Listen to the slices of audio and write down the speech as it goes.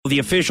The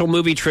official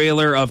movie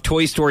trailer of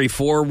Toy Story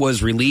 4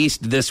 was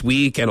released this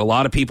week, and a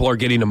lot of people are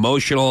getting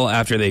emotional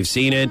after they've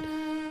seen it.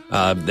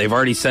 They've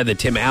already said that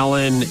Tim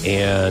Allen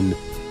and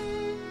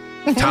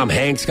Tom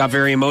Hanks got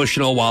very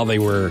emotional while they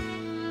were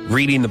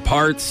reading the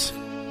parts.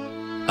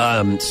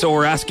 So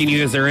we're asking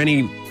you, is there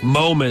any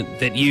moment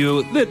that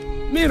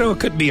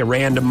could be a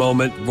random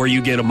moment where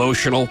you get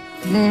emotional?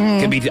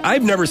 Could be.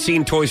 I've never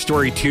seen Toy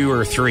Story 2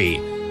 or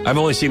 3. I've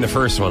only seen the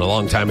first one a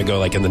long time ago,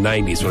 like in the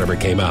 90s, whenever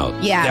it came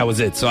out. Yeah. That was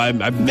it. So I've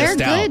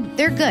missed out.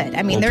 They're good.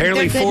 I mean,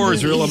 apparently they're good 4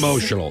 is real movies.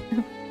 emotional.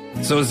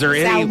 So is there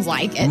any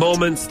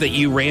moments that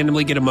you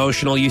randomly get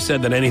emotional? You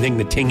said that anything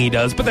that Tingy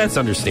does, but that's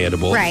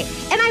understandable. Right.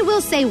 And I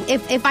will say,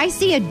 if I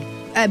see a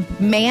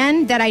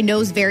man that I know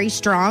is very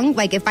strong,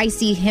 like if I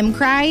see him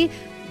cry,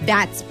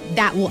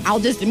 I'll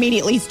just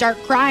immediately start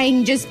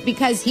crying just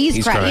because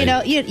he's crying. You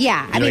know,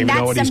 yeah. I mean, that's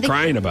know what he's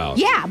crying about.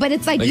 Yeah, but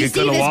it's like you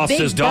see this lost big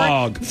his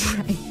dog.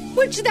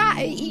 Which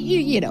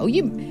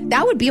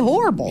that would be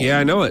horrible. Yeah,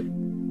 I know it.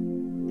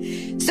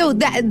 So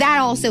that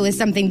also is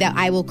something that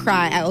I will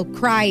cry. I will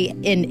cry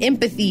in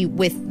empathy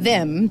with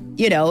them.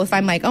 You know, if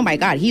I'm like, oh my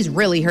God, he's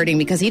really hurting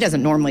because he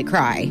doesn't normally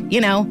cry.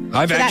 You know,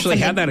 I've actually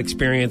had that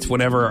experience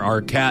whenever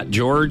our cat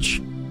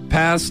George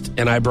passed,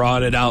 and I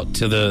brought it out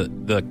to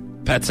the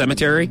pet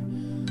cemetery.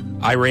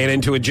 I ran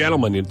into a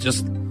gentleman,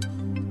 just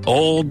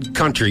old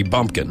country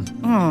bumpkin.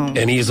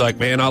 And he's like,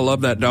 man, I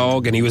love that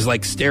dog. And he was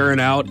like staring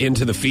out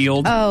into the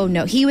field. Oh,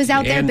 no. He was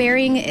out there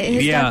burying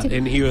his dog too?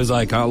 And he was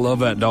like, I love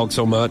that dog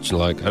so much. And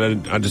like,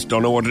 I just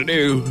don't know what to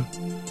do.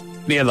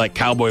 And he had like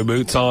cowboy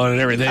boots on and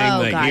everything. Oh,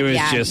 like, God, he was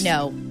yeah. just,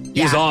 no.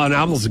 he was all, and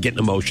I was getting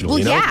emotional. Well,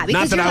 you know? yeah.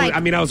 Not that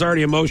I was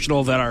already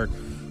emotional that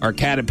our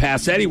cat had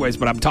passed anyways,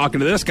 but I'm talking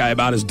to this guy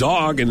about his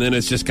dog. And then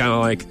it's just kind of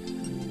like,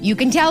 you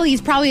can tell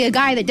he's probably a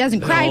guy that doesn't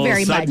cry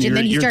very much, and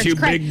then he starts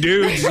crying. You're two big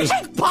dudes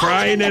just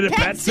crying at a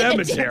pet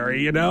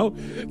cemetery, you know?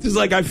 It's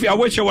like, I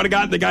wish I would have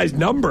gotten the guy's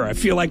number. I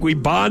feel like we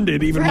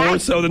bonded even more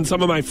so than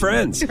some of my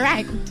friends.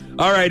 Right.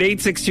 All right,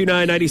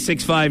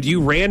 8629-96.5. Do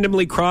you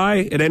randomly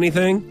cry at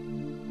anything?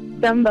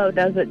 Dumbo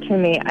does it to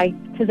me.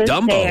 To this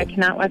day, I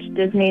cannot watch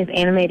Disney's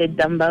animated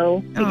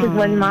Dumbo because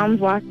when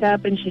Mom's walked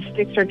up and she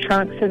sticks her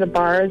trunk to the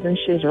bars and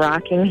she's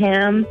rocking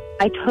him,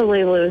 I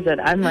totally lose it.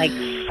 I'm like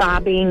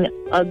sobbing,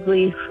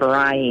 ugly,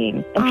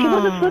 crying. And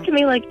people just look at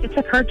me like it's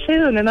a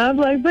cartoon. And I'm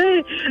like,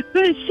 but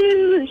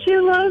she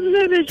loves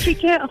him and she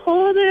can't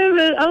hold him.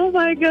 And oh,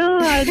 my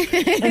God.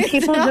 And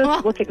people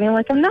just look at me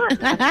like I'm not.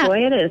 That's the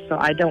way it is. So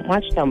I don't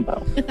watch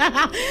Dumbo.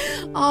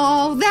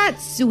 Oh,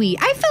 that's sweet.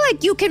 I feel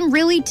like you can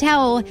really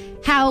tell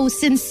how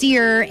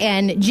sincere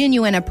and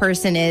genuine a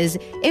person is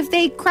if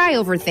they cry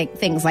over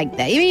things like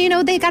that. I mean, you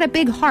know, they got a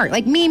big heart.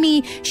 Like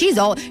Mimi, she's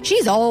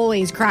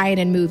always crying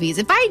in movies.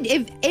 If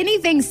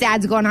anything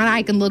sad's going on,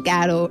 I can look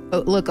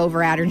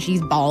over at her and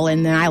she's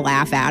bawling, and I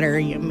laugh at her,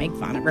 make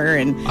fun of her,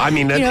 and I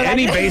mean,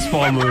 any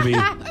baseball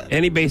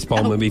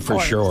movie,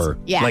 for sure.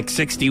 Yeah. Like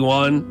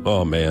 61.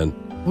 Oh man.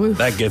 Oof.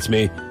 That gets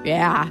me.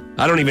 Yeah.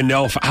 I don't even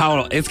know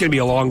how it's going to be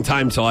a long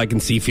time till I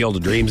can see Field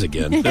of Dreams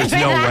again. There's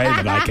no way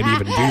that I can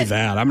even do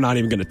that. I'm not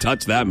even going to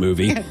touch that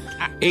movie.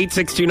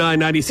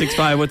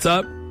 8629-96.5. What's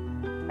up?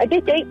 I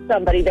did date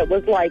somebody that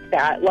was like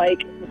that.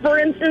 Like, for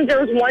instance, there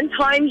was one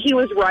time he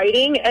was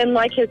writing and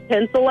like his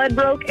pencil lead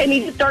broke and he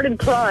just started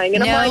crying.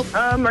 And I'm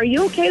like, are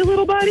you okay,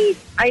 little buddy?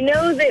 I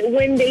know that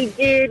when they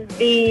did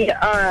the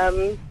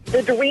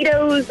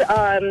Doritos,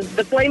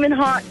 the Flamin'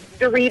 Hot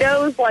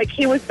Doritos, like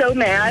he was so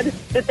mad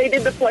that they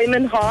did the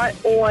Flamin' Hot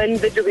on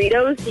the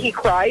Doritos, he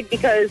cried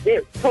because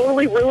it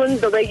totally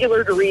ruins the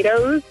regular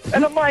Doritos.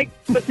 And I'm like,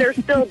 but they're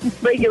still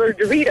regular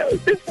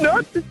Doritos. It's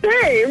not the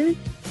same.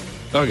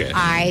 Okay.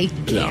 I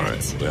can't.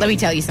 Right. Well. Let me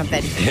tell you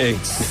something.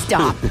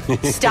 Stop.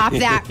 Stop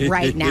that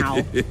right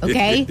now.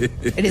 Okay?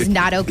 It is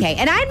not okay.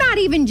 And I'm not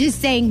even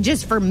just saying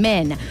just for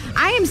men.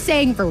 I am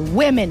saying for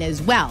women as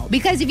well.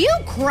 Because if you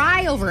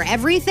cry over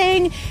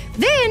everything,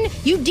 then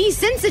you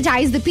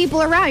desensitize the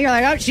people around. You're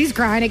like, oh, she's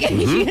crying again.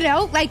 Mm-hmm. You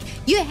know? Like,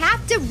 you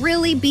have to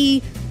really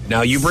be...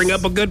 Now, you bring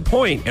up a good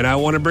point, and I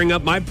want to bring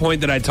up my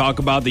point that I talk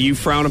about that you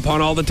frown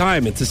upon all the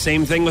time. It's the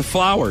same thing with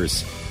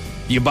flowers.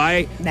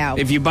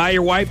 If you buy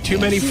your wife too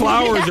many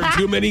flowers or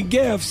too many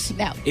gifts,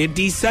 it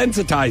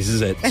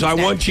desensitizes it. So I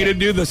want you to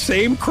do the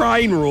same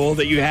crying rule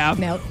that you have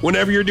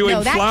whenever you're doing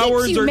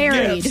flowers or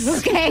gifts.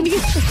 Okay?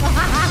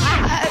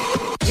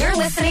 You're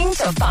listening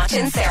to Foch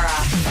and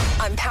Sarah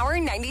on Power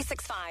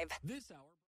 96.5. This hour.